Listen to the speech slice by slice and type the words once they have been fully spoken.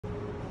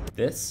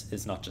This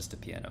is not just a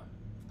piano.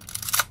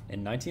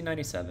 In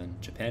 1997,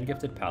 Japan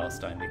gifted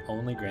Palestine the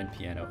only grand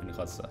piano in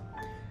Gaza.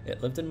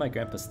 It lived in my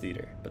grandpa's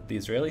theater, but the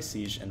Israeli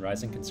siege and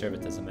rising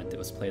conservatism meant it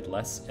was played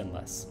less and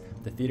less.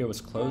 The theater was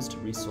closed,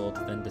 resold,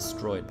 then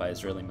destroyed by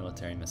Israeli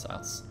military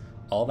missiles.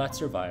 All that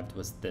survived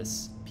was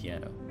this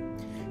piano.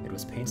 It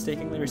was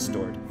painstakingly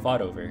restored,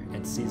 fought over,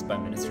 and seized by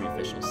ministry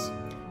officials.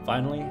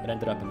 Finally, it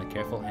ended up in the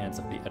careful hands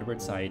of the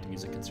Edward Said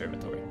Music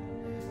Conservatory.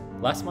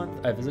 Last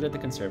month, I visited the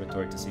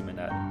conservatory to see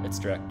Minette, its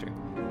director,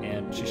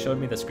 and she showed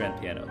me this grand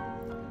piano.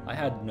 I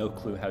had no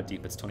clue how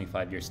deep its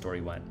 25-year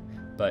story went,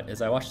 but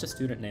as I watched a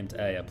student named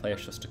Aya play a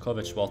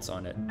Shostakovich waltz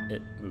on it,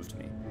 it moved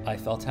me. I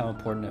felt how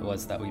important it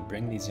was that we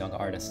bring these young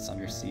artists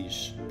under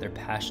siege, their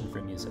passion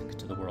for music,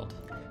 to the world.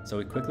 So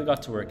we quickly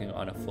got to working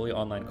on a fully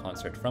online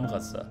concert from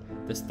Gaza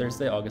this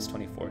Thursday, August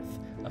 24th,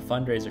 a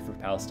fundraiser for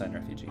Palestine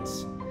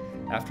refugees.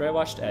 After I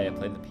watched Aya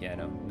play the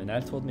piano,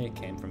 Minette told me it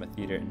came from a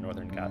theater in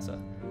northern Gaza.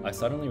 I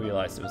suddenly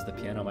realized it was the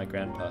piano my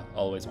grandpa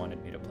always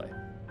wanted me to play.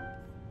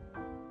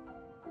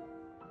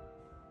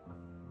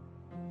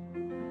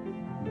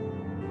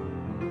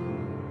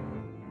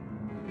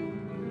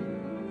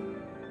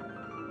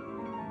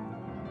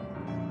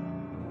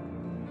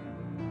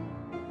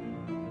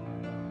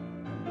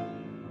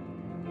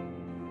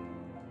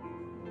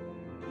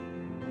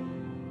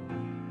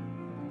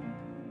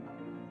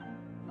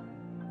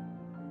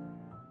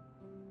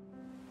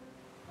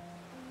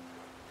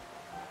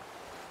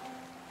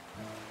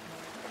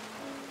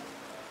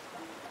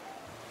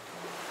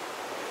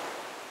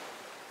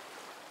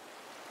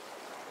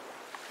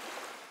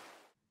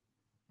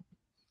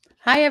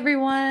 Hi,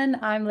 everyone.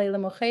 I'm Layla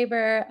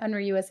Mokhaber,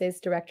 UNRWA USA's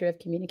Director of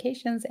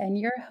Communications and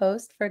your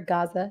host for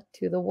Gaza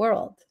to the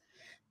World.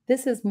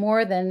 This is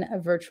more than a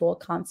virtual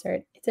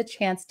concert. It's a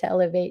chance to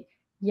elevate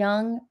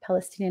young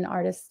Palestinian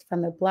artists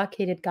from the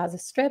blockaded Gaza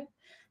Strip,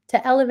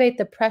 to elevate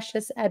the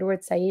precious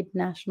Edward Said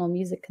National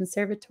Music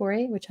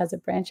Conservatory, which has a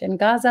branch in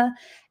Gaza,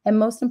 and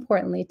most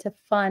importantly, to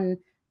fund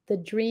the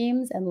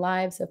dreams and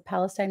lives of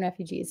Palestine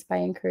refugees by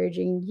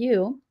encouraging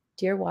you,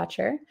 dear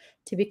watcher,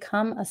 to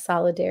become a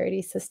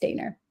solidarity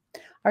sustainer.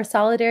 Our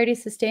solidarity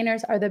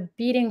sustainers are the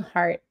beating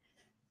heart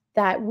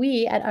that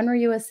we at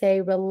UNRWA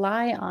USA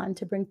rely on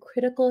to bring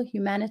critical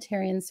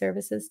humanitarian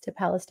services to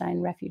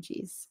Palestine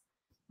refugees.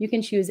 You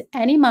can choose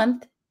any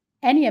month,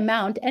 any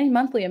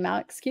monthly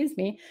amount,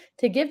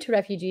 to give to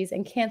refugees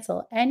and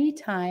cancel any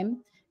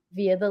time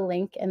via the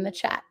link in the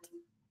chat.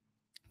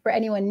 For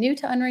anyone new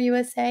to UNRWA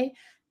USA,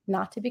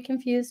 not to be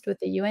confused with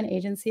the UN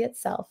agency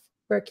itself,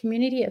 we're a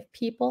community of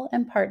people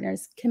and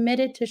partners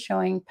committed to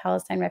showing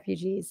Palestine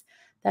refugees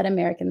that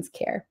Americans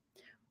care.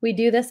 We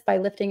do this by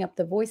lifting up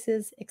the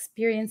voices,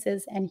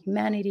 experiences, and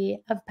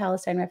humanity of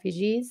Palestine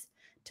refugees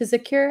to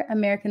secure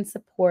American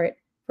support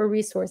for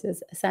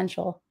resources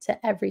essential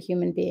to every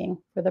human being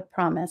for the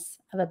promise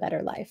of a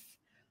better life.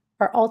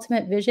 Our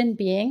ultimate vision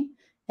being,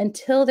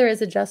 until there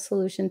is a just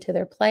solution to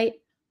their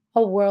plight,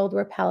 a world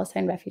where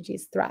Palestine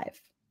refugees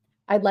thrive.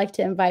 I'd like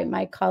to invite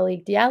my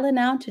colleague Diala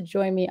now to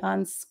join me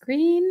on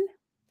screen.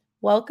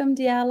 Welcome,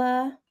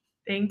 Diala.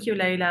 Thank you,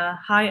 Layla.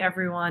 Hi,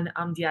 everyone.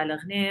 I'm Diala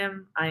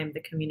Ghnaim. I am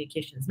the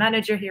Communications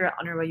Manager here at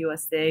UNRWA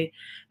USA,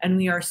 and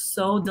we are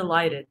so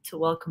delighted to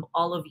welcome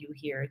all of you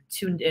here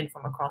tuned in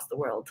from across the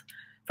world,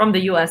 from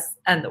the US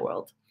and the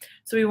world.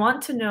 So we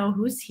want to know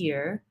who's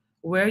here,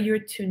 where you're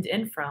tuned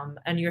in from,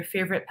 and your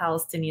favorite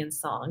Palestinian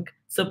song.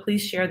 So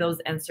please share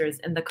those answers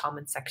in the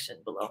comment section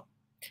below.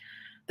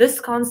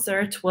 This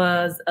concert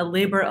was a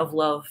labor of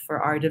love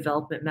for our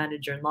development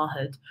manager,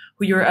 Nahid,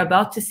 who you're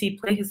about to see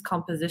play his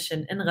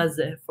composition in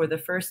Gaza for the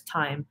first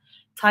time,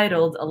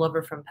 titled A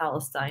Lover from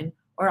Palestine,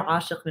 or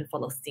Ashiq min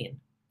Falastin.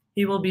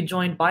 He will be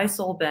joined by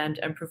soul band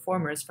and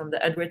performers from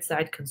the Edward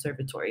Said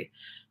Conservatory.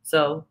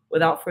 So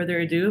without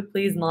further ado,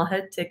 please,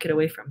 Nahid, take it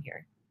away from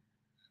here.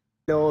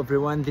 Hello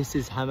everyone, this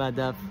is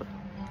Hamada.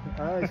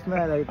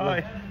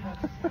 Hi.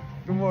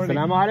 Good morning.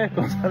 السلام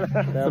عليكم.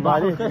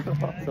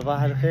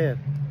 صباح الخير.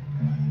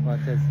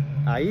 معتز.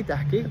 أعيد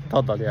أحكي؟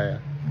 تفضل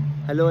يا.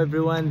 Hello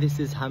everyone, this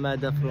is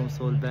Hamada from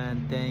Soul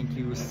Band. Thank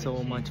you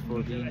so much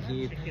for being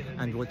here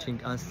and watching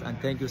us, and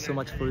thank you so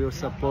much for your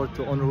support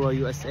to UNRWA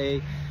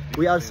USA.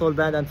 We are Soul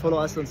Band, and follow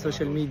us on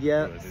social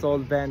media, Soul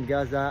Band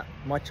Gaza.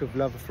 Much of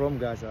love from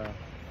Gaza.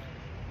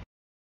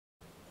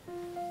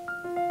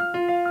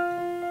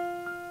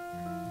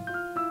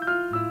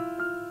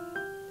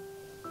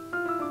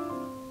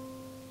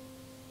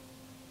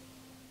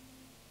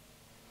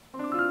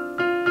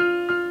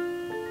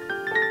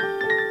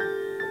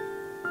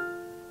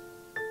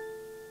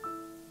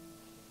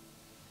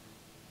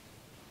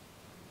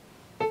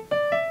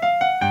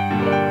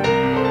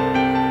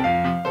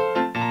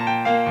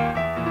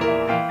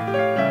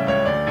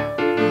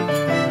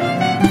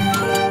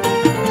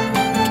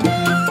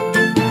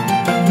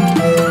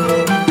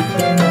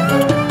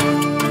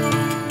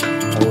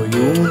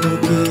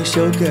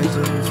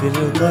 شوكة في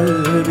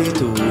القلب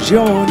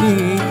توجعني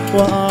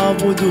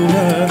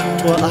وأعبدها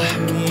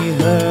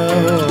وأحميها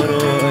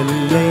وراء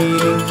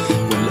الليل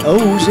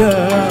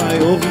والأوجاع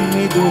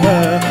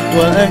يغمدها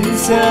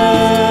وأنسى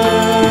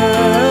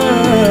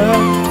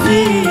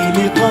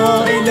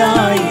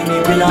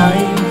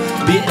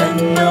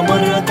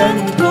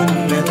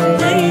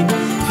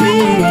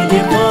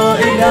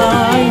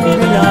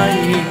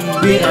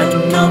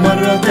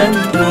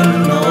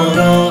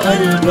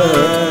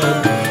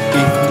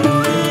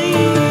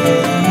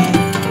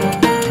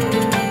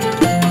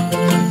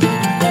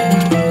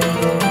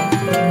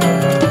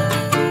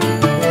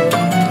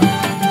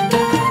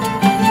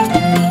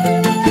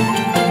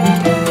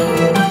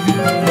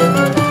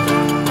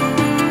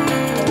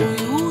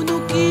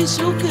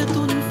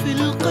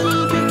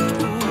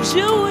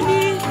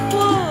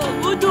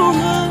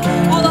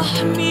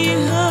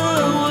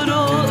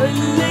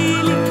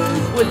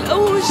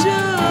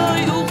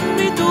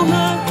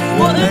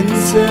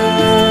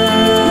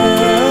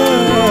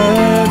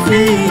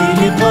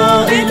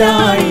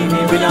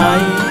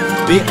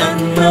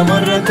بأن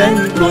مرة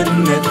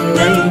كنا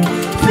اثنين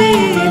في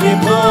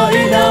لقاء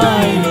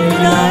العين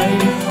العين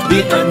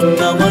بأن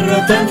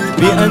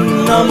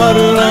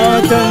مرة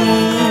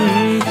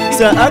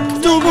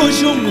سأكتب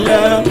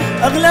جملة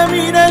أغلى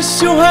من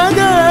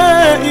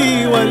الشهداء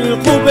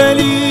والقبل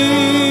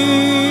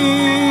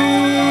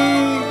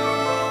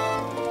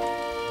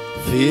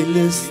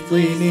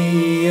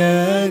فلسطينية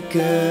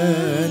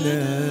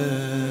كانت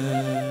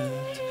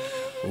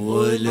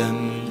ولم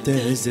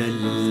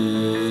تزل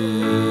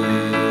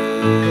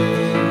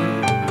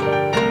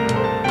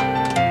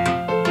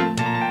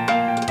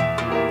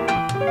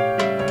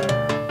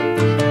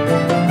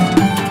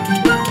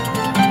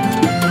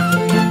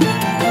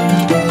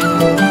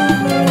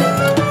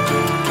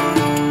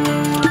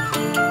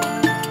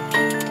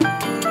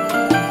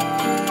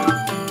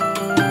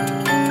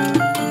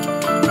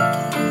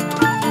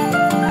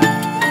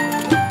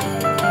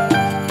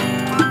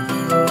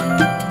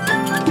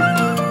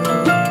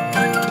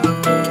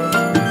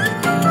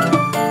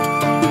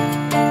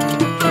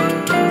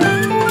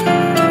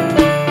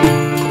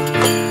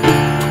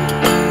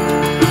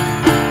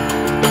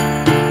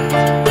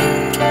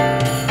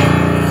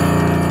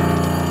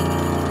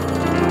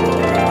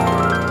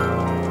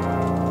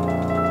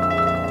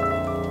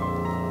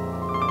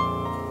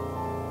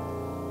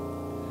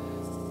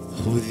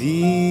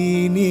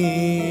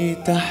خذيني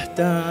تحت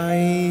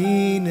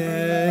عينيك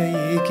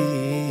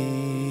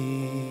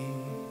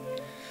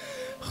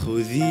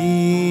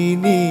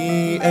خذيني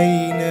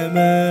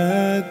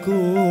أينما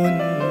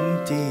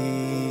كنت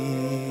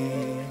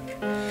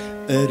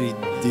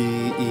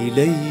أردي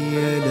إلي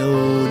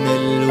لون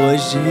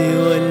الوجه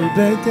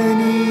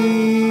والبدن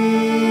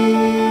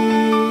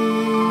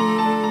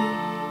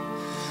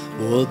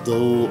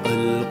وضوء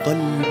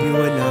القلب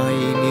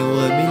والعين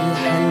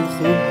وملح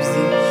الخبز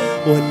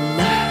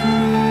واللحم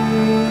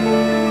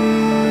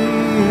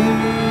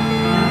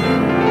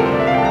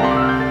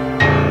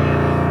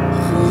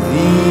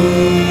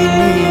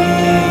خذيني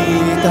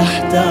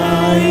تحت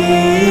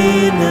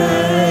عينيك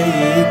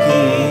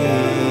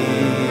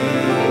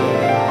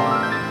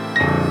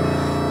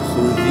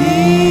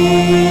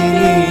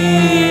خذيني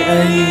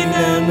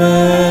أينما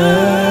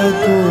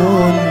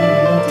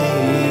كنت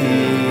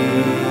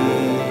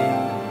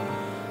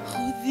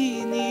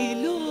خذيني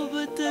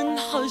لعبة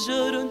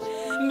حجرا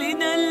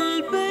من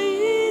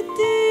البيت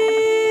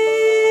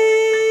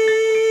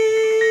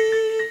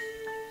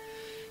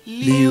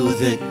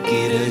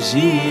ليذكر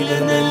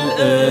جيلنا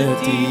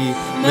الآتي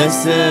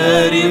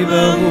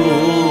مساربه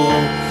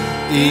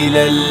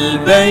إلى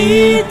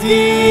البيت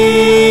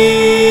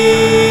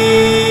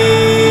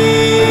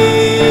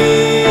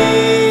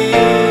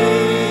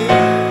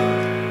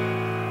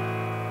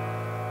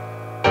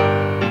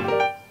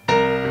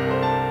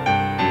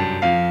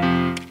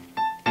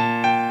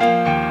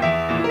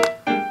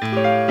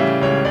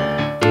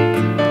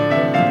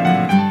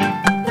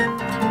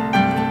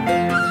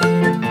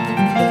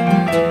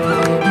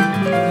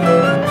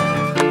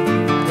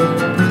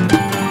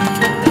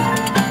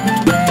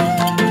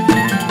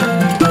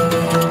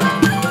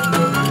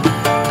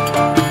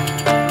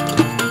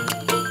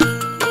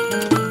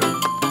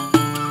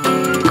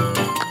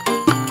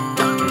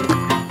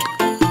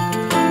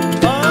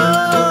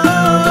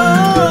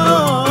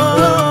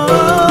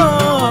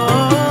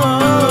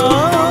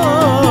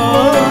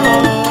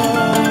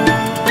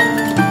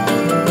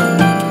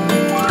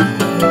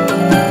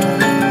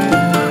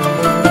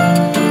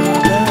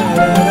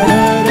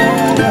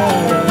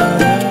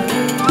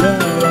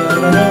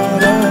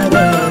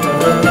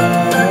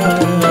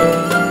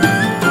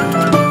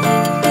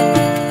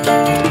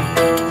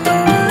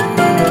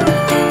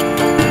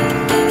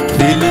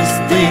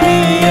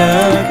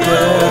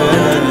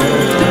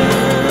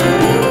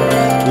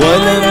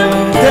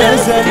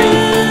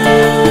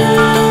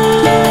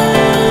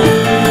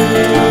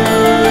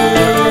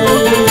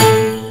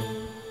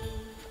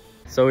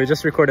So we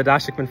just recorded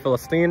Ashik in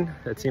Palestine.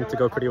 It seemed to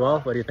go pretty well.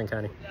 What do you think,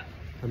 Hani?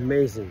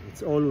 Amazing.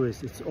 It's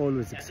always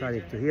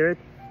exciting to hear it.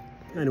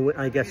 And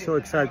I got so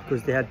excited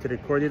because they had to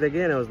record it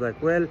again. I was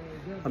like, well,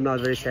 I'm not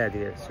very sad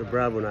here. So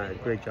bravo, Naya.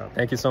 Great job.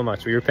 Thank you so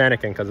much. We were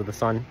panicking because of the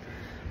sun.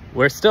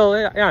 We're still,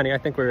 Yani, I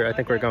think we're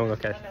going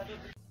okay.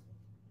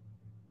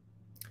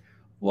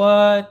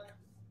 What?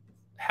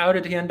 How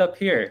did he end up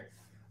here?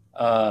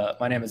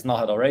 My name is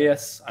Nahad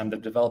Al-Reyes. I'm the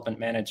development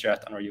manager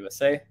at UNRWA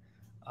USA.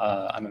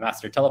 I'm a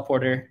master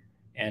teleporter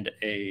and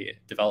a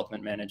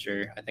development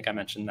manager. I think I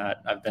mentioned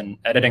that. I've been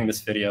editing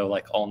this video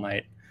like all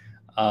night.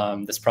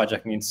 This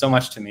project means so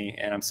much to me,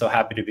 and I'm so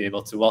happy to be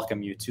able to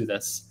welcome you to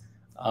this.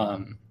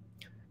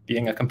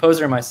 Being a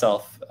composer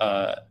myself,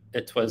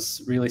 it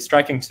was really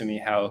striking to me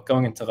how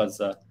going into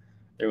Gaza,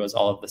 there was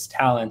all of this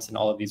talent and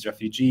all of these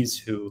refugees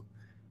who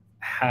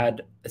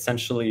had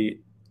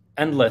essentially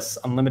endless,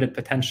 unlimited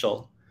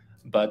potential,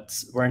 but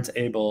weren't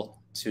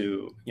able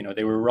to,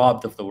 they were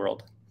robbed of the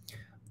world.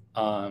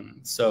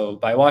 So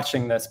by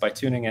watching this, by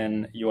tuning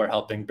in, you are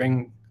helping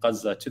bring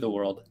Gaza to the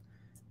world.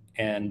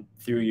 And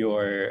through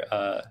your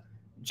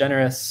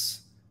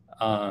generous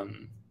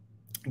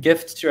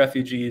gift to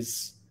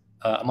refugees,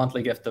 a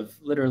monthly gift of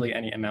literally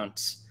any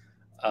amount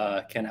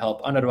can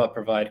help UNRWA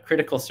provide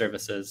critical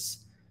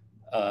services,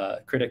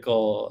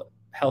 critical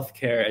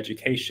healthcare,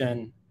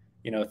 education,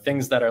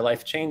 things that are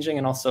life-changing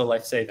and also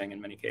life-saving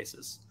in many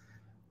cases.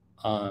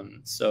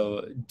 So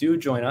do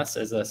join us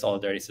as a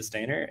Solidarity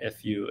Sustainer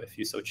if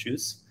you so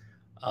choose.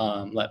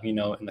 Let me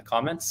know in the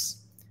comments,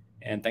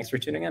 and thanks for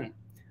tuning in.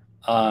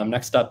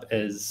 Next up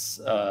is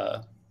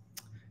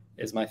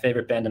my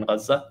favorite band in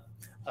Gaza,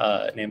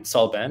 named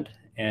Sol Band,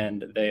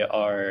 and they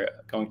are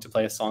going to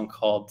play a song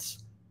called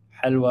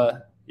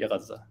Halwa Ya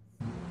Gaza.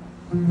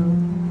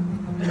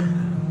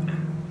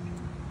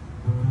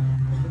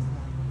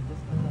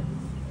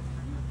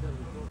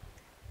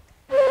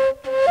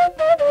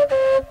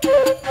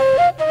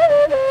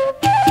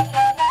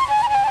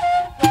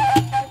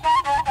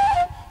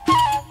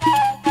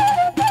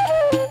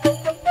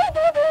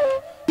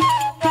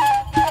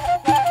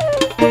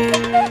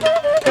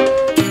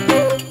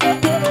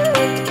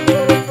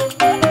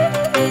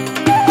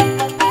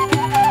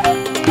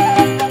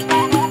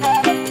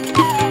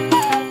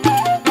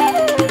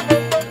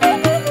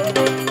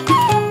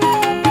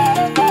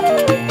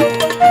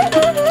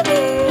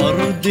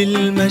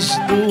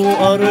 المجد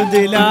وأرض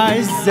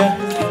العزة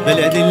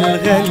بلد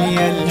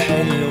الغالية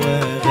الحلوة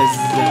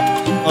غزة.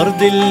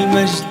 أرض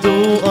المجد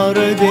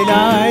وأرض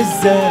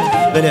العزة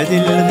بلد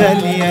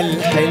الغالية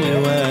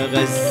الحلوة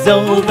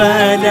غزة.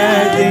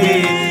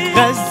 وبلدي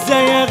غزة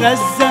يا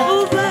غزة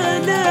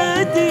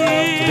وبلدي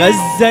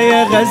غزة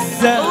يا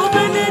غزة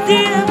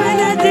وبلدي يا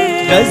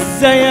بلدي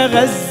غزة يا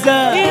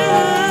غزة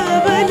يا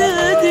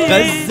بلدي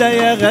غزة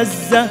يا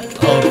غزة.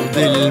 أرض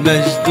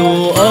المجد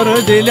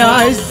وأرض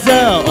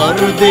العزة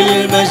أرض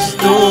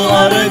المجد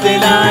وأرض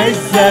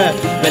العزة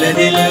بلد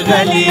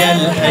الغالية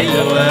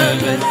الحلوة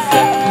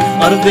غزة.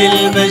 أرض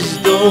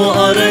المجد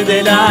وأرض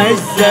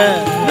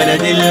العزة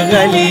بلد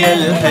الغالية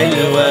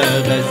الحلوة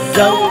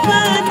غزة.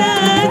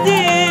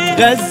 وبلدي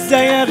غزة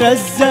يا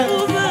غزة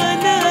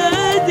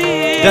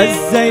وبلدي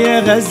غزة يا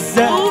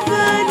غزة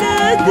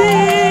وبلدي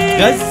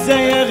غزة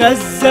يا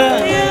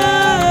غزة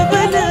يا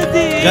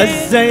بلدي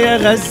غزة يا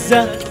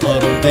غزة.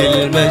 أرض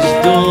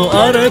المجد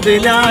وأرض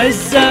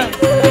العزة.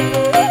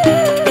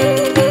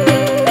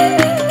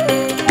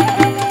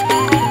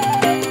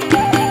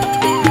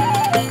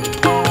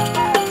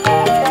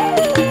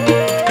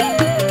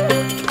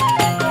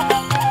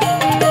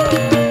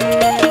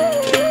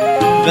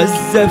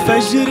 غزة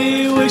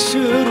فجري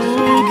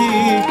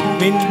وشروقي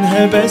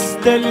منها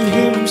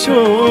بستلهم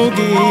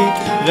شوقي.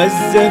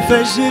 غزة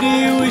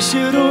فجري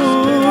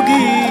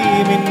وشروقي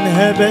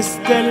منها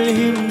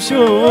بستلهم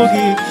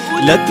شوقي.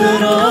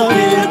 لتراب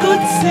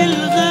القدس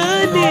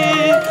الغالي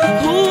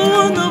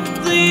هو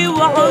نبضي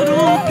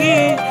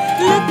وعروقي.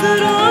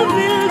 لتراب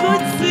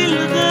القدس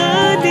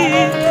الغالي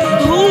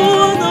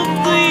هو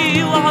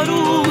نبضي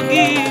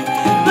وعروقي.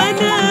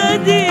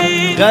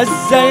 بلدي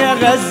غزة يا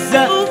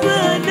غزة وبلدي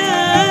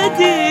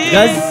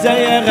غزة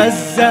يا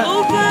غزة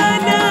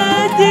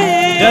وبلدي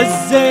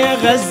غزة يا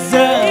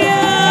غزة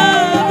يا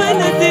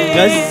بلدي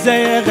غزة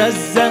يا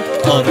غزة.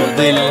 أرض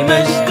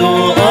المجد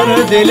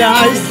وأرض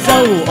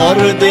العزة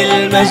وأرض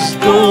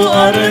المجد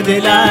وأرض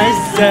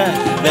العزة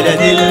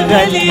بلد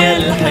الغالية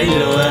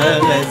الحلوة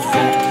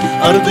غزة.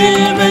 أرض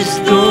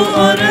المجد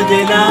وأرض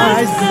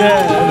العزة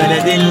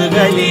بلد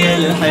الغالية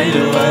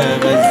الحلوة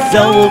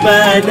غزة.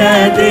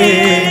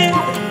 وبلدي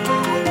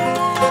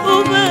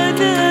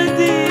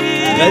وبلدي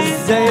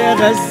غزة يا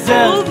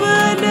غزة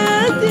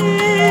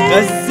وبلدي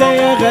غزة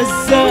يا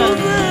غزة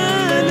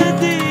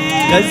وبلدي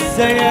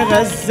غزة يا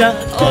غزة.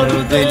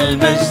 أرض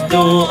المجد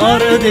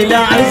وأرض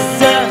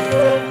العزة.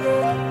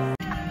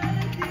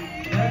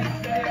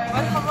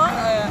 مرحبا،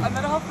 أنا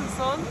رهف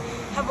فلسون.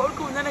 حابة أقول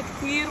لكم إن أنا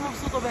كثير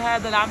مبسوطة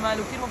بهذا العمل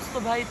وكثير مبسوطة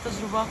بهاي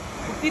التجربة،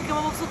 وكثير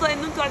كمان مبسوطة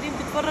إنه أنتم قاعدين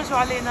تتفرجوا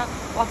علينا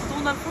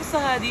وأعطيتونا الفرصة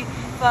هذه.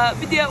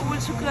 فبدي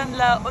أقول شكرا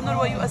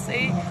لأونروا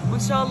USA، وإن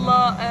شاء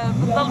الله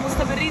بنضل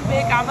مستمرين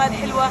بهيك أعمال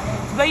حلوة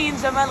تبين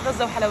جمال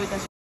غزة وحلاوتها.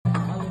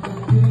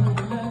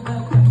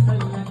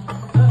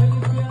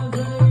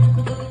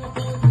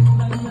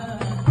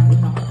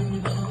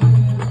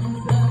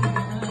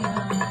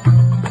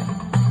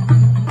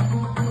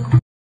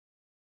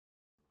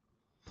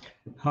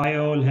 Hi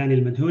all, Hani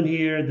Al-Madhoun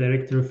here,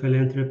 Director of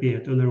Philanthropy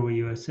at UNRWA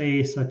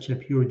USA. Such a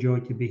pure joy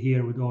to be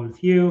here with all of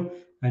you.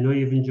 I know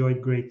you've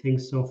enjoyed great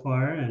things so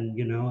far, and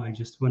I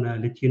just want to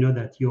let you know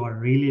that you are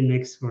really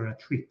next for a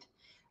treat.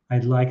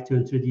 I'd like to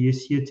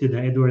introduce you to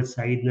the Edward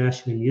Said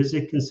National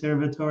Music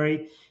Conservatory.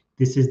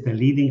 This is the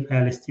leading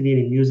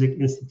Palestinian music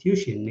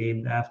institution,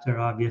 named after,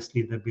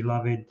 obviously, the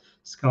beloved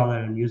scholar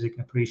and music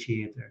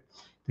appreciator.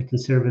 The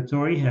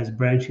conservatory has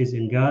branches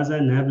in Gaza,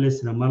 Nablus,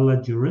 Ramallah,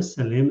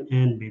 Jerusalem,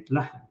 and Beit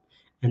Lahem,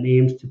 and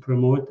aims to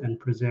promote and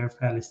preserve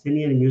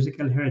Palestinian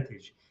musical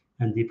heritage,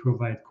 and they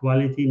provide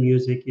quality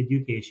music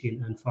education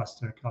and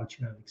foster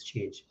cultural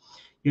exchange.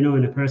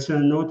 On a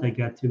personal note, I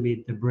got to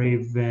meet the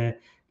brave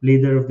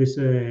leader of this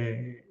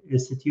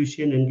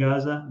institution in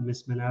Gaza, Miss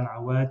Manal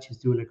Awad. She's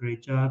doing a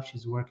great job.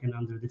 She's working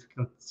under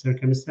difficult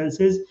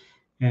circumstances,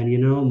 And you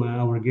know,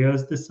 our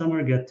girls this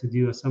summer got to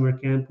do a summer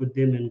camp with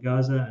them in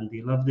Gaza, and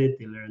they loved it.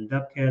 They learned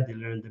dabka, they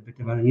learned a bit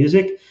about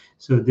music.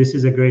 So this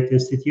is a great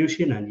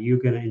institution, and you're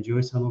gonna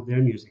enjoy some of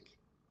their music.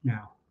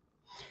 Now,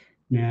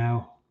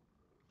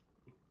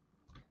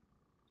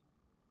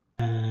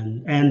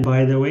 and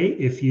by the way,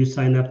 if you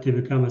sign up to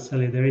become a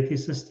Solidarity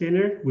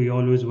Sustainer, we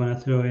always want to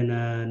throw in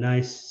a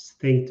nice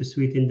thing to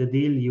sweeten the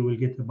deal. You will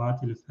get a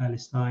bottle of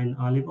Palestine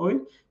olive oil.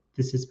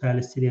 This is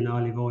Palestinian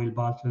olive oil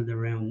bottled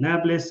around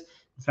Nablus.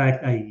 In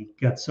fact, I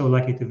got so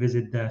lucky to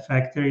visit the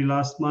factory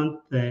last month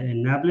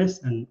in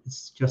Nablus, and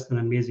it's just an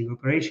amazing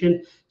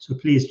operation. So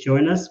please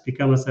join us,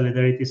 become a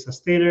Solidarity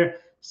Sustainer,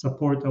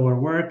 support our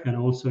work, and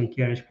also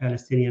encourage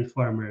Palestinian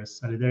farmers,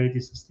 Solidarity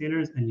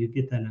Sustainers, and you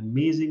get an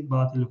amazing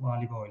bottle of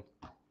olive oil.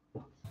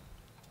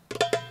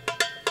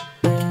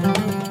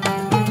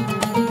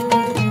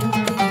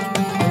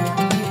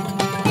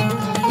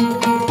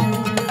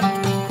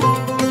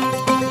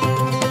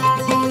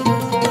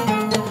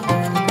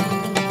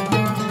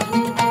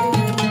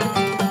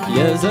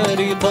 يا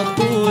زاري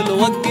بطول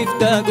وقف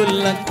تقول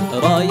لك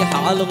رايح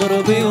على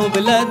الغربي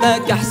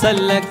وبلادك احسن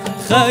لك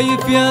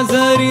خايف يا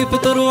زاري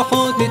تروح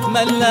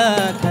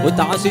وتتملك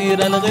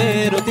وتعشير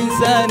الغير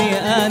وتنساني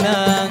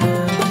انا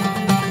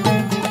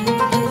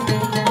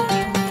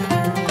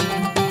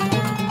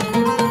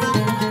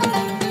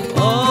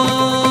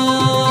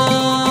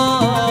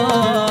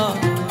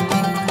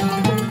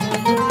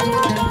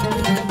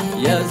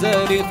يا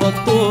زاري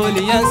بطول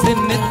يا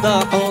سن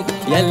الضحوك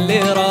يلي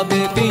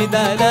رابي في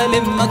دلال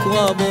امك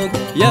وابوك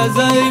يا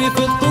زاري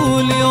في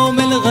الطول يوم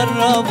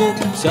الغرابوك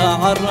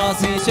شعر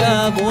راسي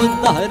شاب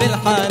والظهر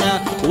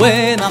الحانا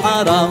وين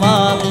عرم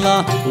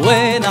الله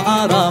وين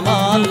عرم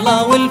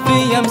الله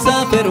والفي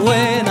مسافر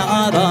وين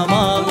عرم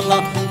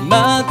الله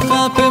ما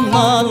تخاف من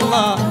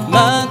الله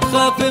ما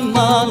تخاف من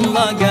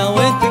الله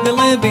قاوت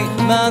قلبي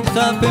ما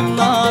تخاف من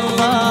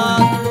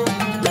الله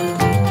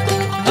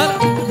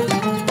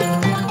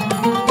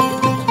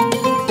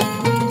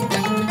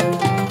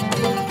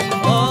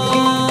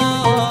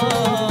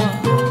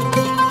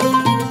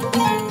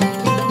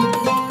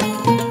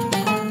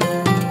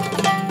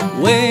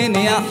وين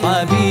يا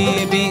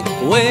حبيبي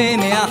وين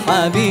يا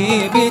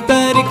حبيبي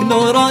تاركني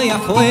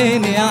ورايح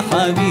وين يا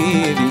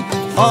حبيبي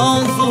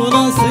حظ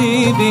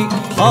ونصيبي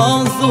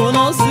حظ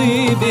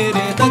ونصيبي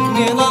ريتك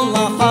من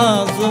الله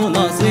حظ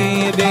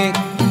ونصيبي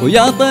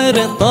ويا طير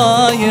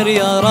الطاير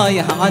يا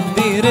رايح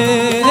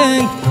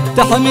عالديرين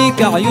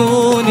تحميك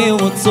عيوني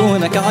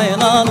وتصونك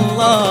عين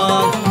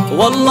الله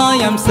والله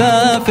يا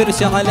مسافر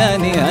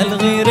شعلاني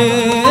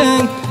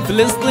هالغيرين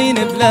فلسطين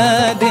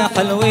بلادي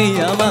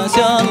حلوية ما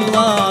شاء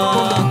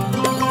الله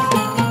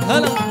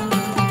هلا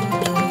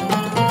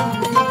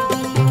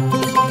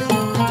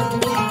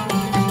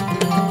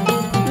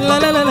لا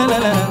لا لا لا لا,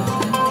 لا.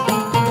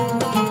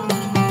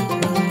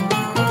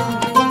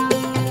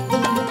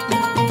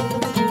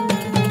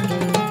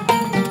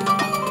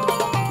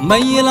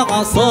 مي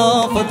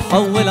العصاف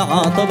تحول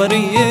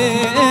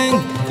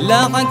عطبريين لا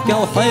عكا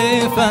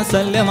وحيفا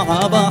سلم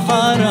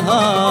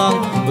عبحرها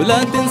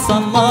ولا تنسى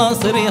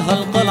الناصري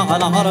هالقلعة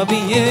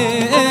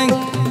العربية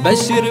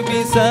بشر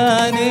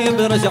بساني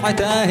برجعة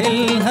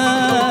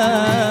أهلها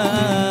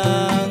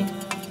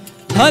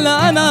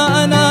هلا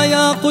أنا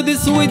يا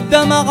قدس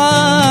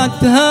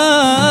والدمعات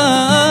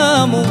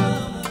هاموا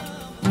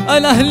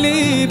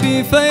الأهلي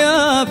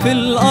بفيا في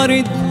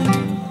الأرض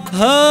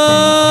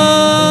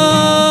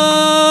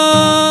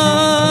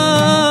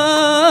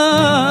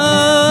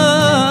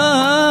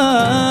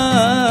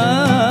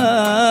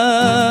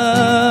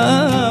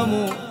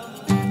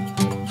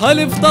هل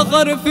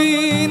افتخر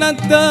فينا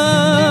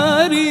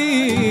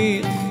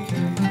التاريخ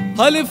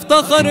هل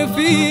افتخر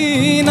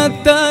فينا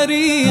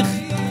التاريخ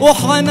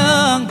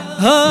وحنان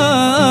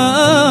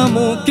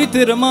هامو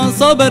كتر ما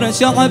صبر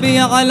شعبي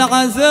على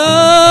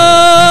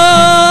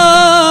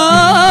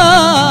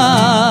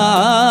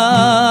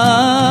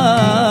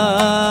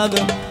العذاب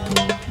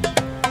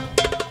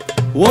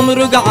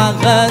ومرق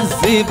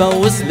عغزي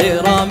بوصلي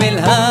رامي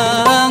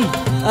الهان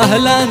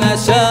أهلنا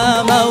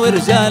شامة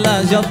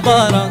ورجالة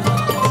جبارة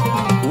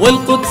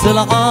والقدس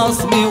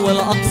العاصمي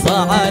والأقصى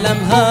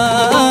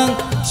عالمها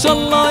إن شاء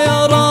الله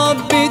يا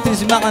ربي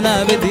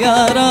تجمعنا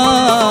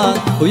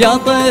بديارك ويا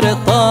طير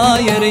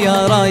الطاير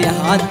يا رايح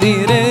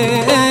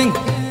عالديرين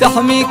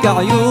تحميك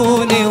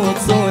عيوني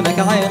وتصونك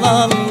عين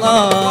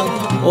الله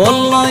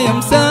والله يا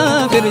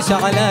مسافر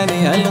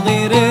شعلاني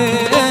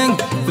هالغيرين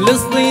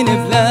فلسطين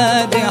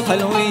بلادي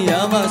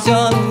حلوية ما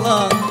شاء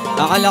الله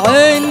على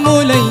عين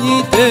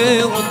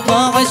موليته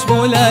و12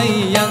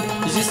 مولية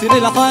جسر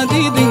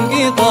الحديد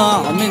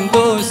انقطاع من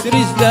دوس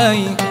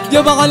رجلي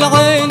جبع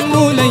العين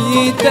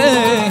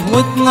موليته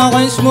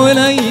و12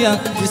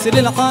 مولية جسر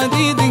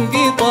الحديد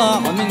انقطاع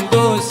من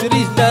دوس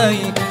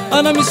رجلي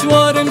انا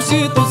مشوار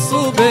مشيته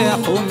الصبح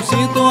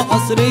ومشيته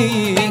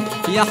عصري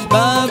يا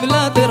احباب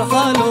لا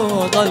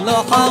ترحلوا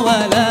ضلوا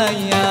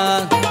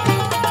حواليا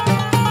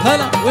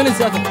هلا وين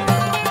نسافر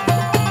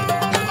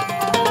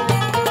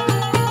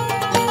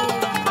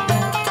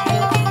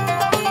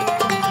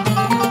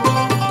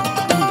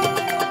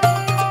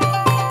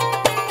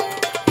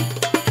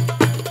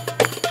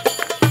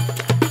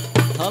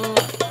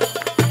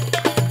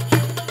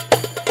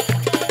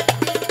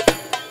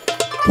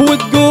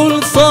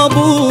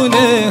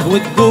صابونه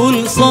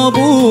وتقول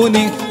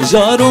صابوني،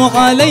 جاروا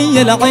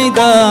علي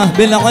العدا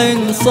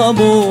بالعين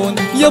صابون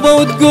يابا،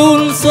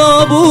 وتقول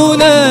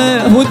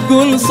صابونه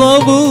وتقول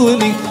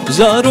صابوني،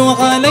 جاروا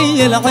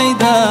علي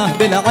العدا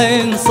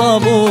بالعين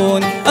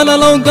صابون. انا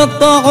لو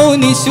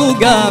قطعوني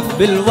شقف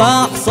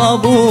بالواح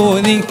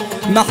صابوني،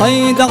 ما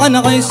حيد عن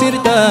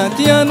عشرتك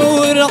يا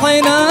نور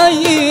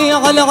عيني،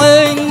 على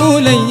عين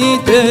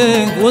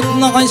موليتك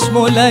و12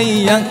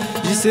 مولية،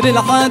 جسر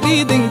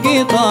الحديد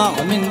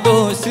انقطع من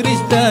دوس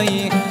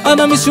رجلي.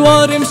 انا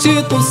مشوار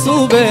مشيت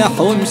الصبح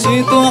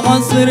ومشيت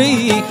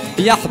عصري،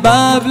 يا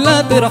احباب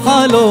لا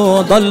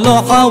ترحلوا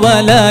ضلوا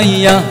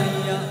حواليا.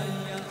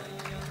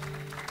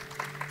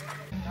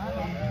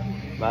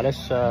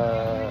 معلش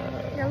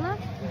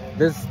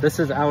this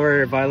is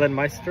our violin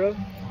maestro.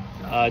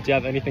 Do you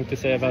have anything to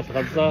say about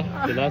Gaza?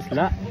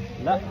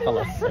 لا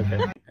خلاص. Okay.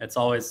 It's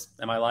always,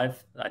 am I live?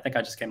 I think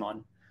I just came on.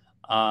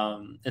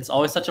 It's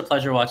always such a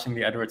pleasure watching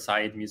the Edward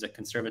Said Music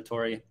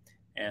Conservatory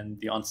and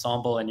the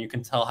ensemble, and you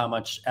can tell how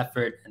much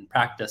effort and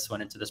practice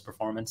went into this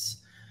performance.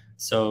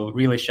 So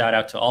really shout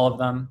out to all of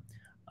them.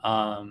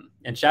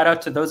 And shout out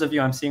to those of you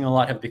I'm seeing a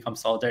lot have become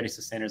solidarity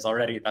sustainers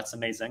already. That's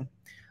amazing.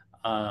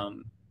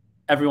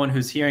 Everyone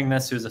who's hearing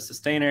this, who's a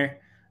sustainer,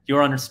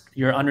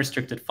 your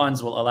unrestricted funds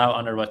will allow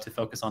UNRWA to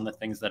focus on the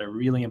things that are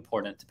really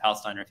important to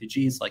Palestine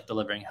refugees, like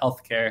delivering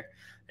healthcare,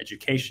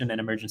 education, and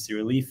emergency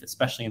relief,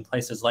 especially in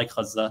places like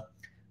Gaza.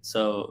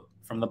 So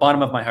from the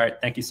bottom of my heart,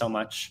 thank you so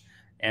much.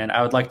 And I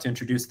would like to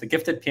introduce the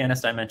gifted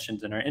pianist I mentioned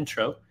in our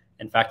intro.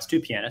 In fact,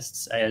 two pianists,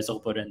 Aya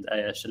Zughbur and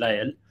Aya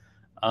Shalayel.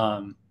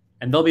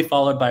 And they'll be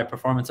followed by a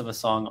performance of a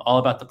song all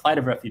about the plight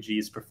of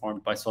refugees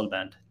performed by Soul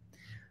Band.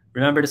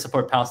 Remember to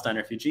support Palestine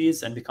refugees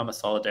and become a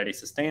solidarity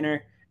sustainer.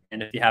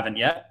 And if you haven't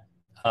yet,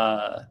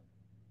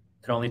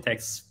 it only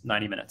takes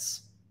 90 minutes,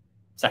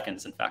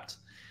 seconds, in fact.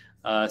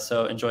 So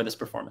enjoy this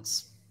performance.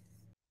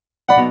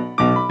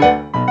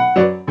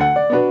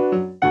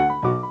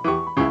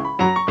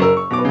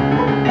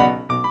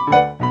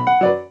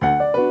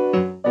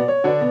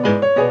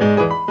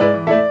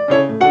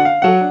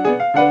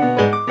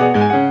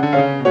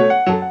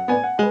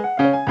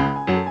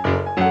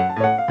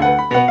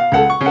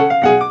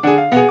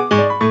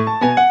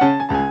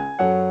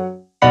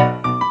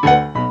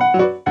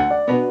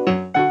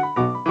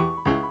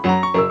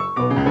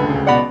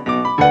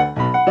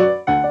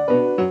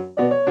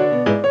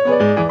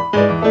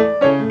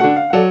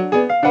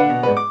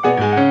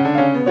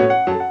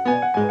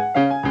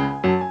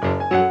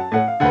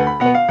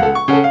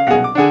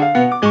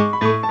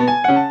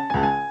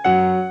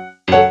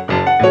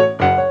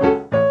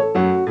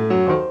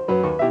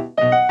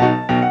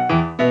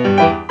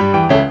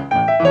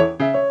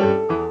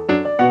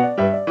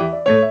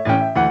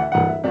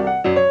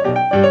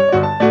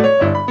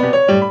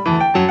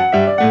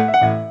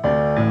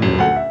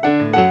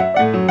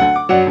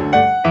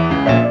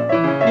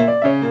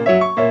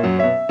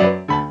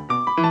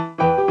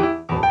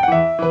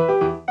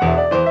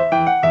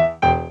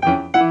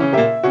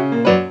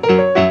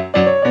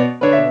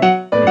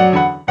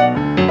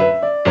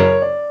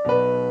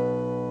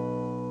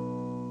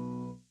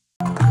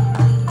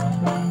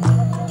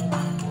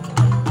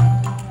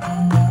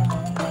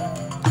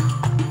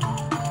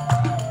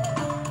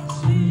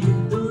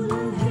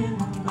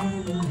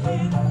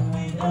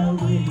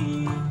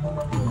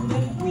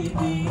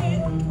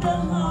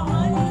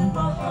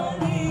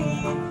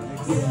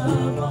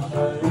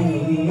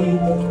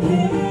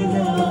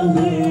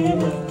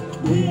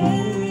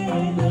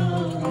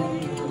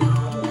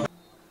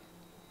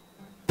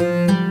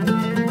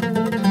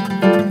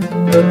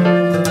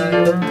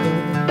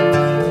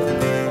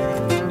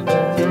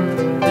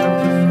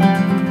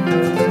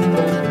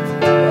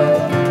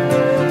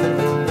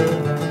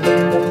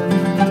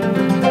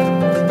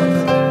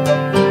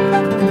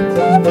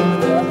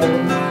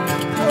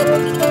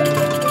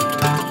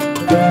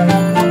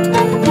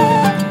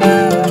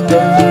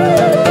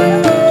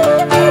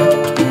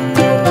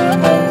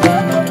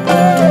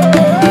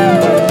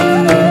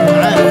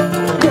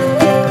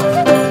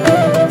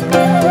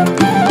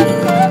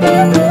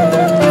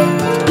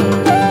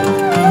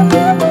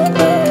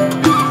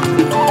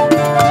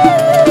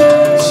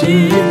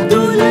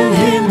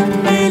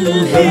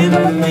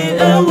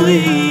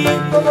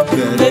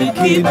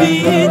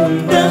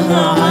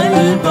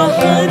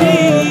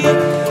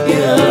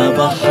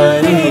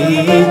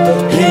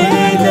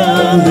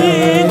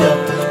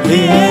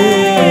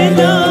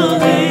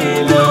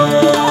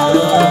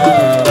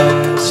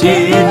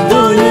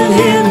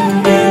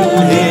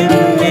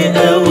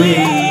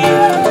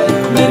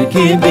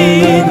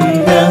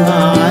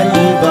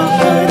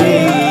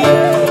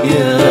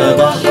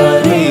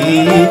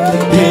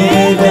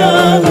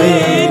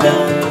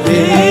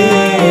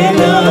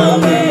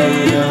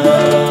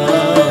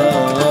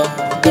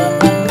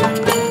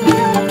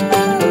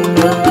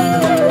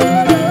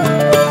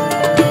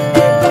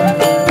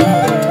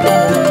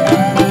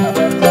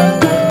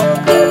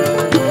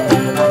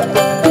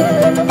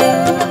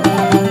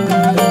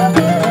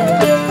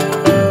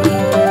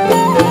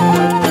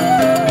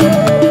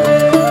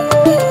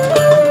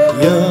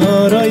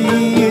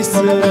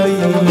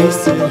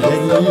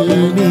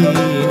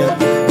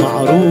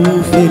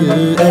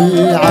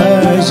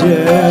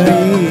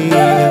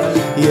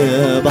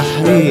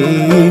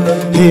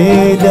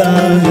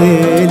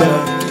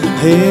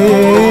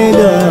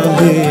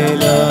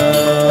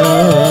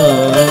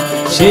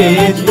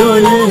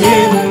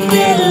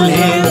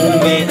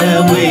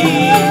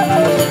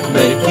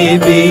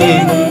 مركبي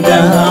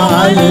ينده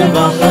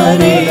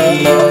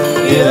عالبحري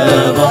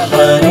يا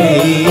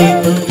بحري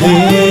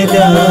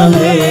هيلا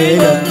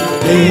هيلا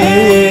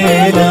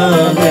هيلا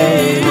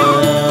هيلا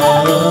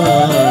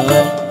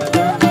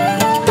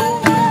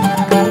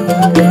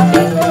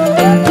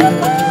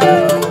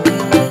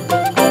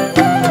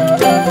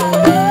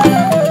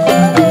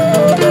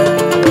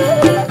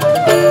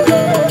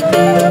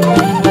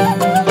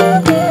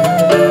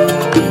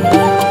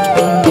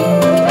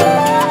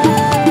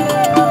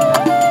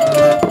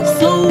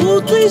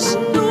صوت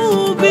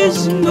جنوبي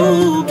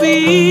جنوبي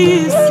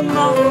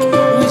يسمع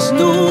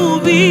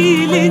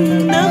وجنوبي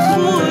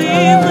للنخو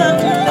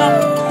يملح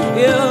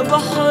يا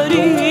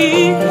بحري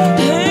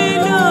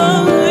هيلا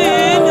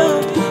هيلا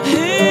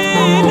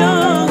هيلا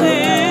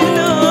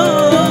هيلا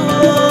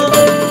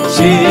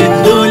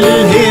شدوا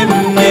الهم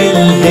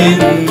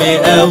الهم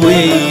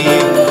قوي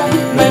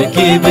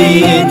مركبي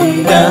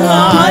ينده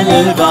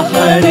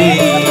عالبحري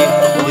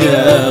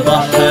يا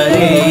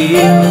بحري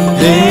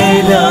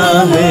هيلا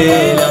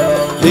هيلا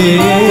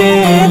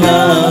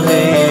هيلا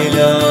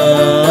هيلا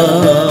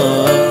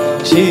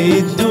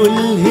شدوا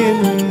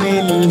الهم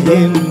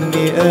الهم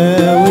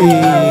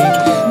قوي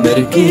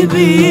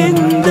مركبي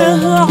ينده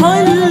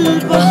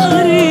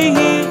عالبحري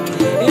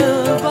يا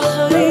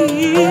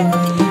بحري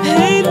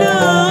هيلا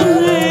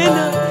هيلا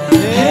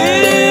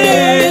هيلا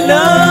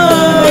هيلا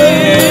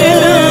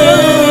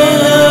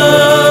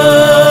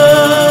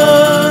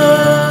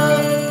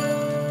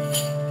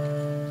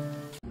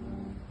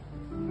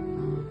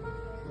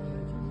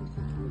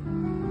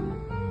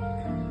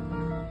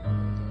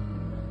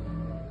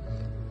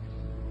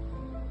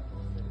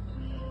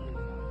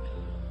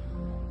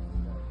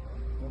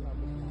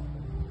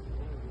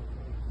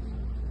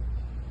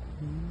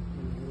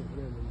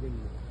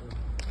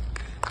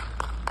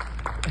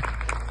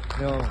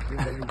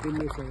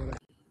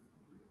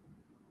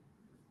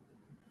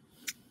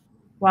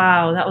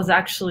Wow, that was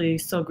actually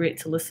so great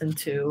to listen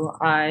to.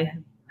 I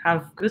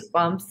have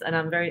goosebumps and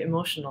I'm very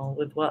emotional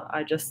with what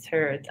I just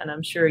heard, and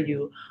I'm sure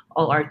you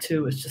all are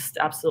too. It's just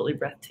absolutely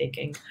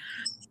breathtaking.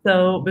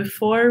 So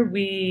before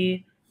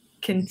we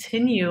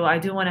continue, I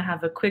do want to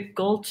have a quick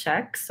goal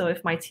check. So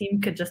if my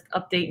team could just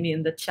update me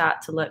in the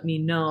chat to let me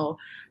know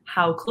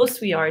how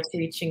close we are to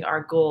reaching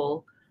our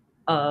goal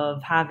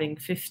of having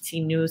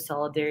 50 new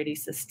solidarity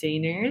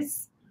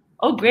sustainers.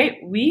 Oh, great.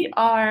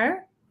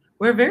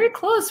 We're very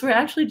close. We're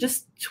actually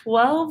just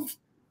 12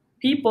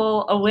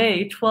 people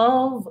away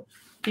from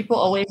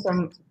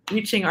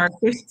reaching our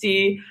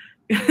 50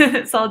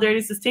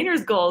 solidarity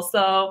sustainers goal.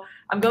 So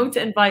I'm going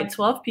to invite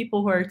 12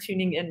 people who are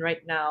tuning in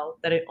right now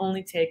that it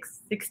only takes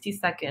 60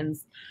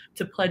 seconds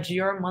to pledge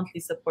your monthly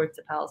support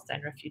to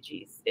Palestine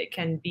refugees. It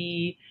can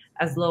be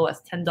as low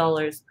as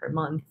 $10 per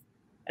month.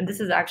 And this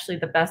is actually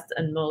the best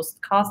and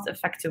most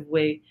cost-effective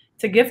way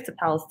to give to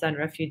Palestine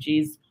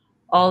refugees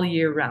all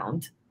year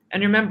round.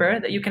 And remember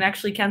that you can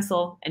actually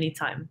cancel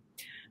anytime.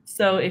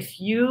 So if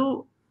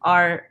you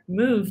are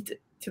moved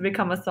to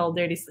become a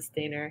solidarity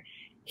sustainer,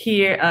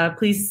 here,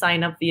 please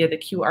sign up via the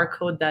QR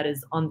code that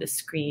is on the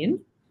screen.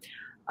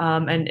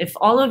 And if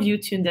all of you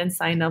tuned in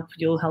sign up,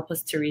 you'll help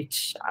us to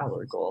reach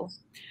our goal.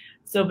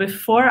 So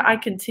before I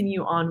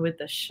continue on with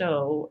the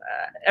show,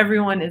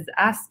 everyone is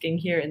asking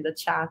here in the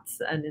chats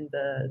and in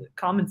the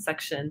comment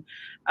section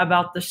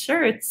about the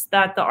shirts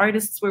that the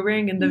artists were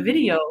wearing in the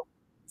video.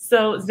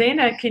 So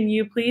Zaina, can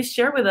you please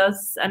share with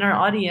us and our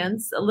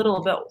audience a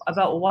little bit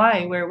about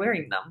why we're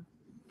wearing them?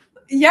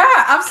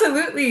 Yeah,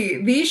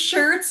 absolutely. These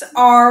shirts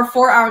are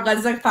for our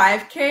Gaza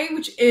 5K,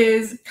 which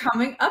is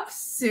coming up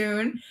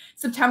soon,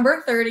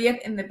 September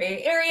 30th in the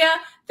Bay Area.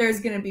 There's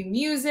going to be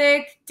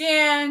music,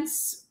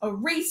 dance, a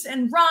race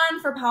and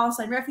run for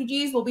Palestine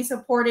refugees. We'll be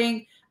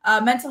supporting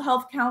mental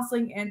health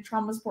counseling and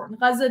trauma support in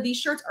Gaza. These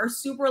shirts are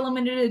super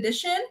limited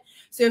edition.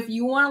 So if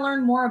you want to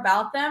learn more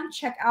about them,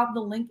 check out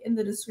the link in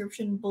the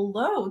description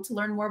below to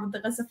learn more about the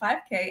Gaza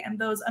 5K and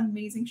those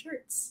amazing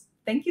shirts.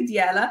 Thank you,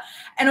 Diala.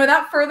 And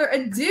without further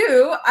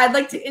ado, I'd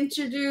like to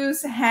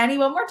introduce Hani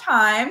one more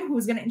time,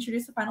 who's going to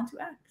introduce the final two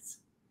acts.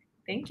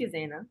 Thank you,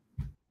 Zaina.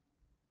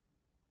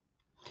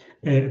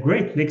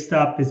 Great. Next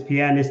up is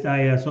pianist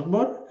Aya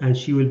Sokhbor, and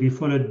she will be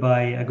followed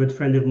by a good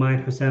friend of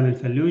mine, Hussam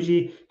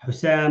Al-Falluji.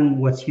 Hussam,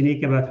 what's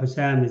unique about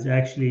Hussam is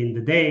actually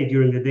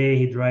during the day,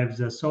 he drives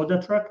a soda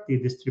truck. They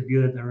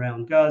distribute it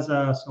around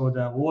Gaza,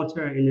 soda,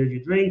 water, energy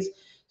drinks.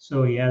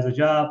 So he has a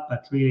job,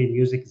 but really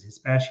music is his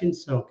passion.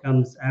 So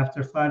comes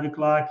after 5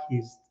 o'clock,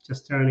 he's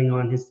just turning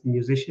on his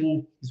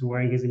musician. He's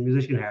wearing his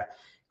musician hat.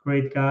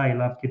 Great guy. I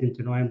love getting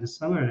to know him this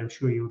summer, and I'm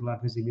sure you would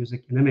love his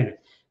music in a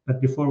minute.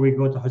 But before we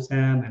go to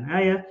Hussam and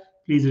Aya,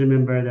 please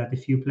remember that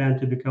if you plan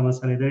to become a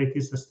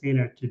solidarity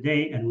sustainer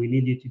today, and we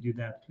need you to do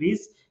that,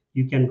 please,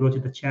 you can go to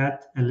the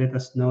chat and let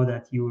us know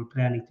that you were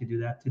planning to do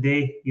that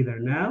today, either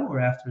now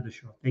or after the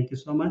show. Thank you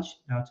so much.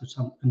 Now to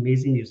some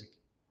amazing music.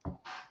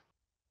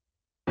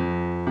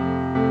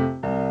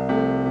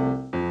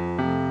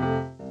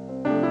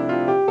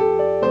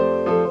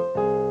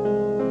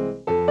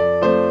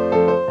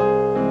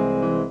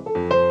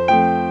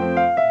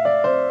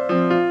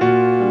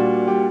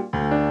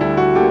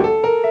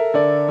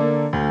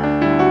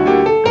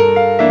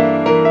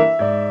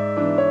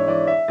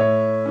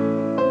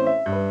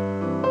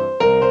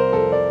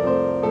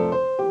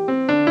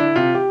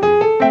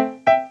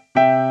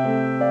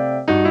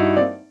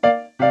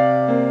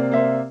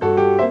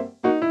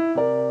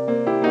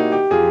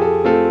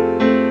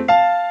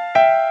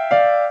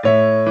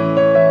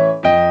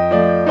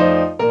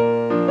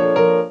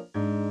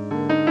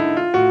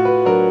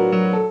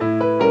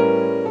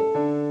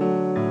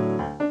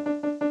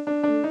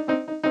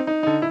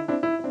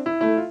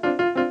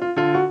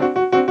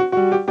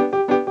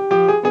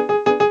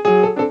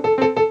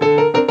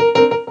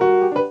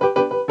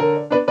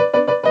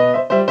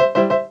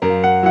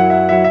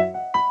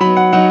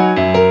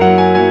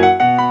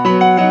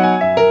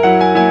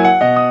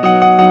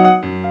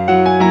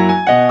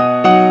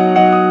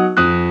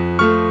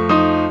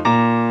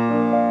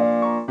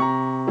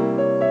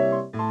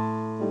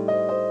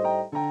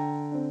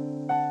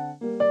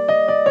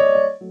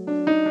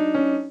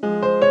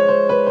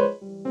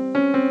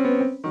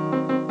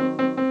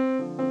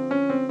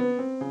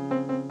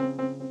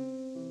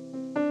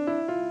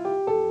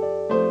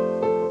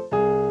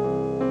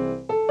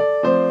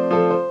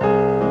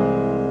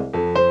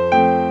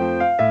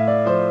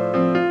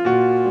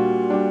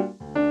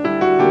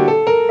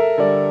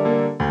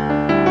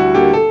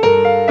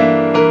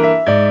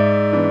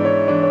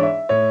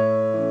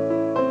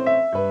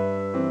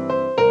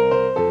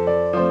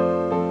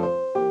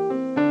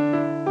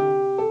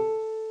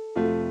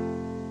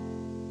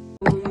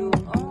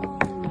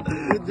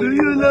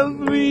 you love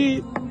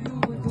me?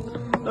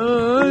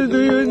 Oh,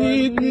 do you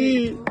need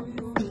me?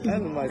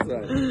 And my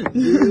son. Do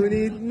you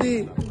need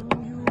me?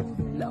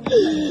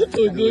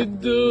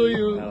 Good do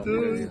you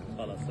do?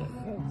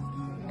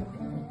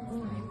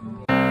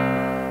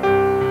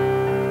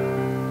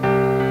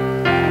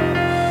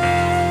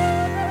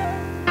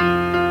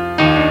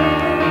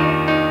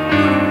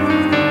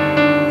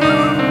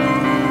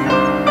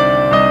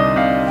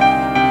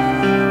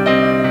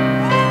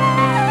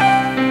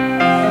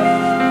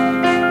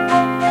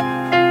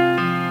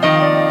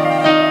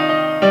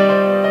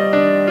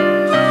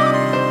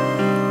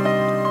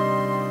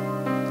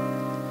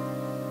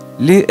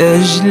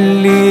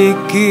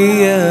 لأجلك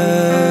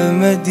يا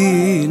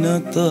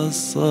مدينة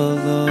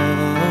الصلاة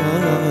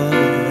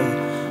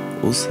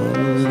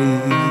أصلي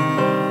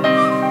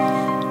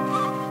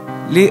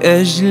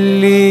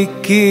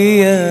لأجلك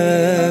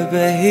يا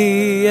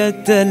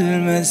بهية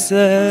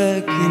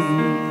المساكن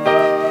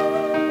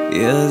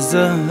يا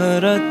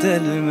زهرة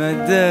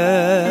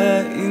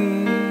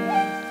المدائن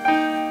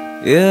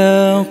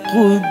يا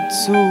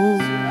قدس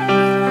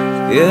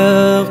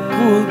يا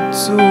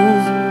قدس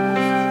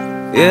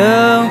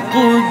يا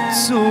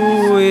قدس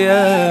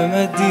يا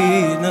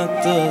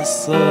مدينة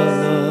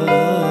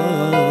الصلاة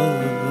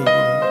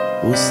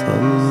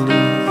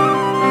أصلي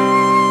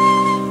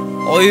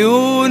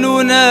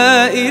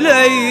عيوننا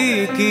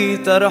إليك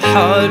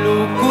ترحل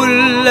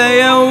كل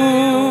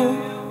يوم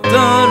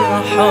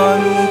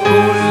ترحل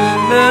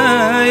كل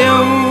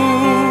يوم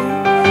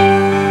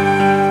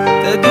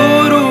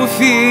تدور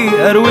في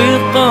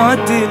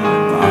أروقة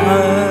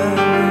المعاني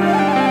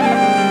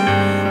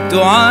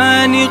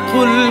تعانق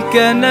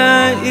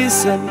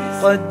الكنائس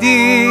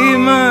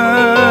القديمة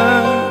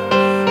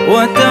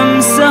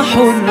وتمسح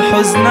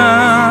الحزن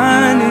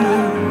عن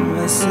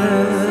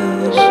المساجد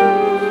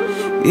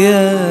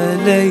يا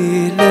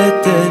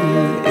ليلة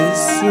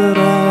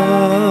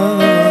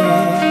الإسراء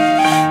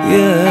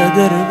يا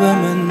درب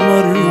من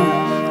مروا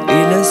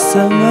إلى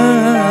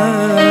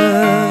السماء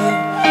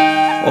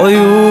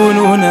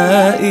عيوننا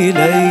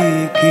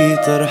إليك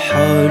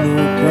ترحل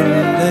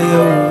كل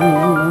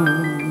يوم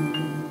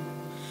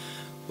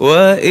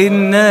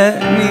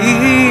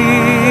وإنني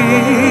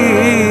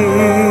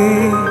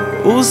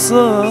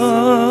أصلي.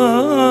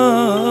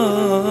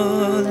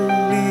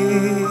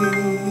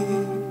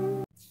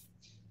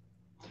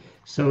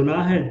 So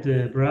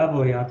Nahid,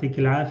 bravo, يعطيك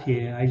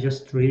العافية. I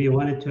just really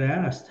wanted to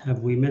ask, have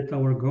we met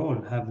our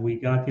goal? Have we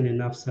gotten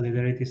enough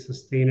solidarity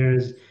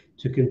sustainers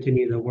to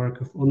continue the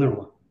work of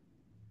UNRWA?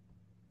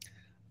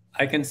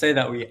 I can say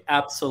that we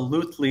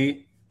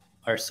absolutely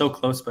are so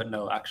close, but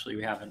no, actually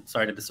we haven't.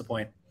 Sorry to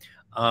disappoint.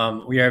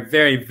 We are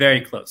very,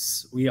 very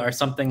close. We are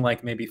something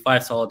like maybe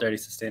 5 solidarity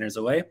sustainers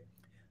away,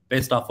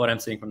 based off what I'm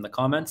seeing from the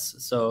comments.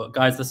 So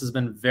guys, this has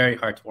been very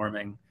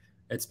heartwarming.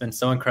 It's been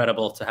so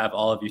incredible to have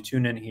all of you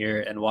tune in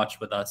here and watch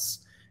with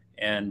us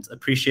and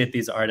appreciate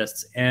these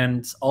artists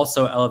and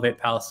also elevate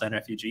Palestine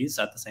refugees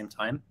at the same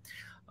time.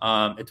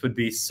 It would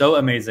be so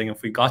amazing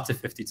if we got to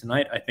 50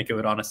 tonight. I think it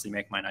would honestly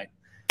make my night.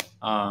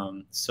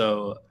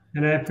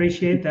 And I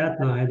appreciate that,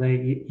 Nahid.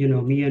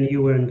 Me and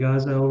you were in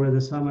Gaza over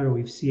the summer.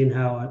 We've seen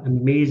how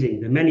amazing,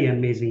 the many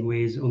amazing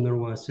ways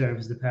UNRWA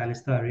serves the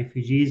Palestine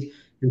refugees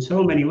in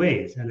so many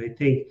ways. And I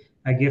think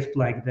a gift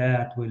like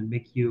that will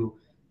make you,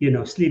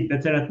 sleep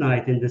better at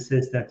night in the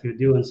sense that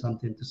you're doing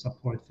something to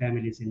support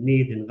families in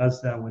need in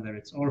Gaza, whether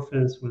it's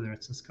orphans, whether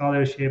it's a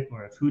scholarship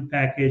or a food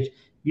package.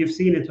 You've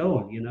seen it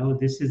all.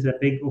 This is a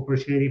big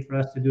opportunity for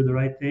us to do the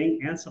right thing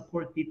and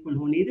support people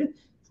who need it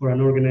for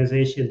an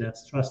organization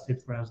that's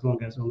trusted for as long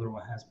as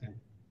UNRWA has been.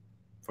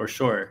 For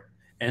sure.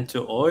 And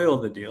to oil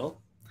the deal,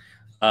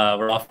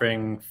 we're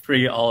offering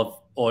free olive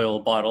oil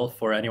bottle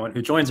for anyone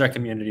who joins our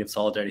community of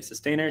Solidarity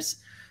Sustainers.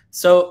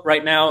 So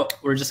right now,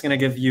 we're just going to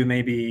give you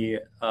maybe,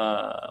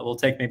 we'll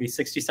take maybe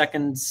 60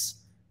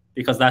 seconds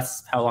because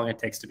that's how long it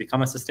takes to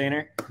become a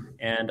sustainer.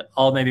 And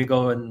I'll maybe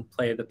go and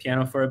play the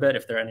piano for a bit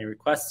if there are any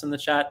requests in the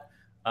chat.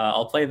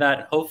 I'll play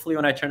that. Hopefully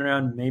when I turn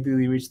around, maybe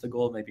we reach the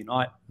goal, maybe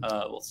not.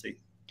 We'll see.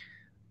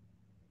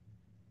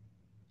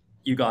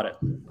 You got it.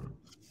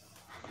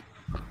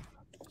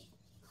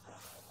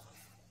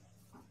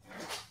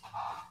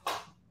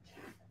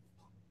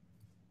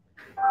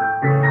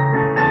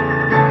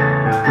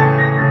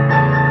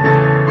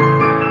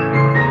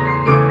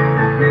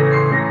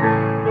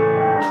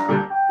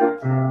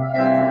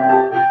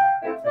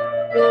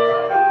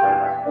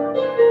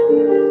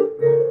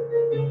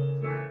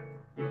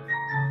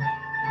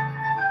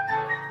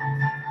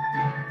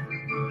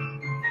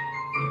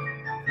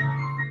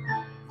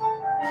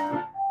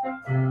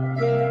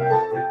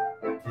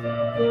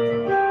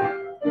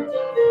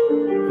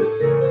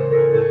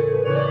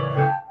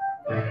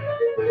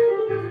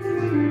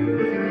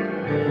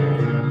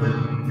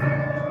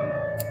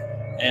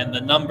 And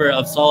the number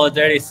of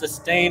Solidarity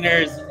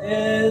Sustainers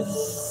is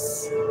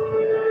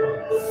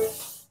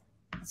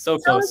so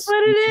close. Tell us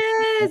what it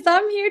is.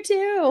 I'm here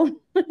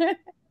too.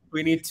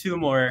 We need 2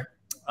 more.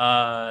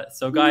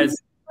 So guys,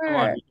 come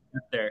on,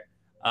 get there.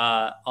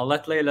 I'll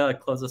let Layla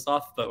close us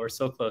off, but we're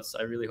so close.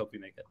 I really hope we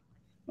make it.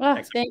 Oh,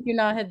 thank you,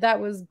 Nahid.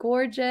 That was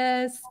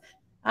gorgeous.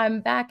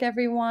 I'm back,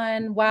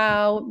 everyone.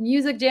 Wow.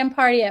 Music jam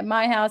party at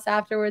my house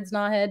afterwards,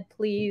 Nahid,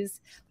 please.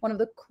 One of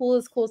the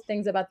coolest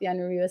things about the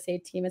UNRWA USA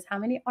team is how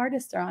many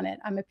artists are on it.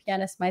 I'm a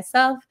pianist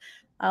myself,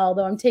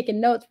 although I'm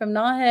taking notes from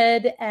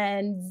Nahid.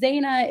 And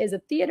Zaina is a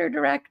theater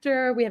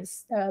director. We have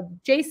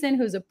Jason,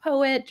 who's a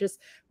poet,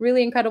 just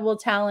really incredible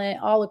talent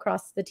all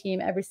across the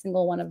team, every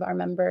single one of our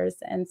members.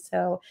 And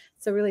so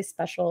it's a really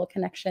special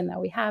connection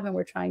that we have, and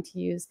we're trying to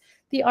use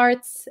the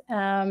arts,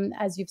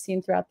 as you've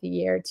seen throughout the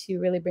year, to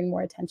really bring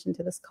more attention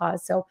to this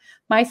cause. So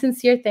my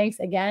sincere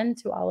thanks again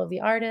to all of the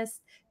artists,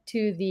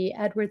 to the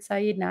Edward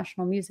Said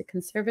National Music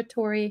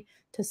Conservatory,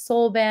 to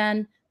Soul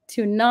Band,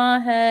 to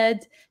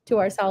Nahid, to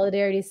our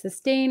Solidarity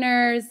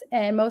Sustainers,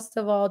 and most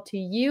of all to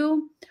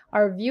you,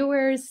 our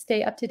viewers.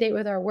 Stay up to date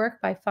with our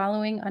work by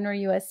following UNRWA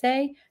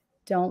USA.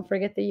 Don't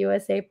forget the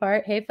USA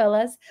part. Hey,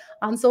 fellas.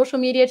 On social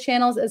media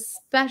channels,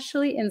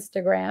 especially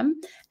Instagram.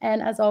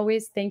 And as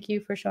always, thank you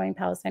for showing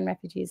Palestine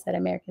refugees that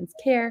Americans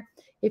care.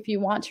 If you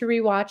want to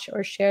rewatch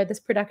or share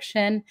this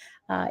production,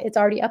 it's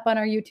already up on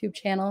our YouTube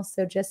channel.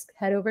 So just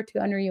head over to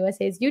UNRWA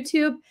USA's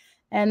YouTube.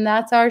 And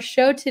that's our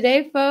show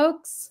today,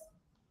 folks.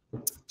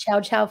 Ciao,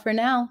 ciao for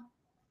now.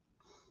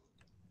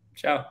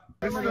 Ciao.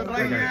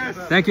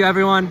 Thank you,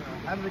 everyone.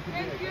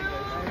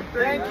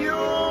 Thank you.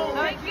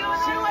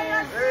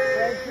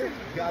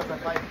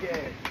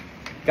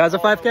 Gaza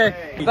 5K.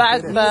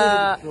 بعد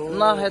ما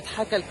ناهض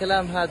حكى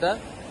الكلام هذا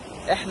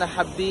احنا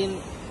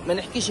حابين ما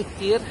نحكيش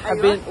كتير،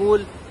 حابين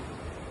نقول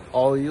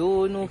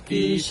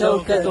عيونك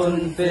شوكة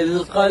في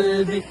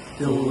القلب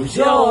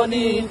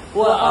توجعني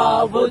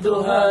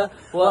وأعبدها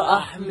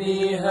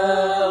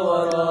وأحميها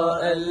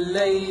وراء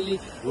الليل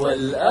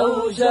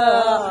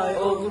والأوجاع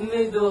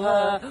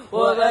أغمدها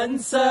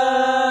وأنسى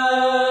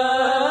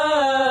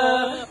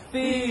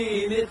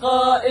في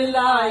لقاء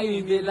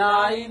العين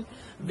بالعين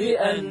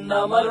بأن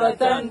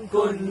مرة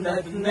كنا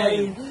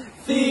اثنين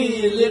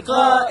في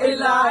لقاء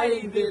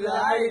العين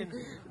بالعين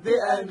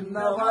بأن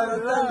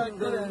مرة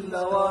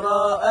كنا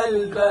وراء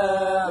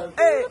الباب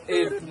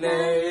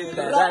اثنين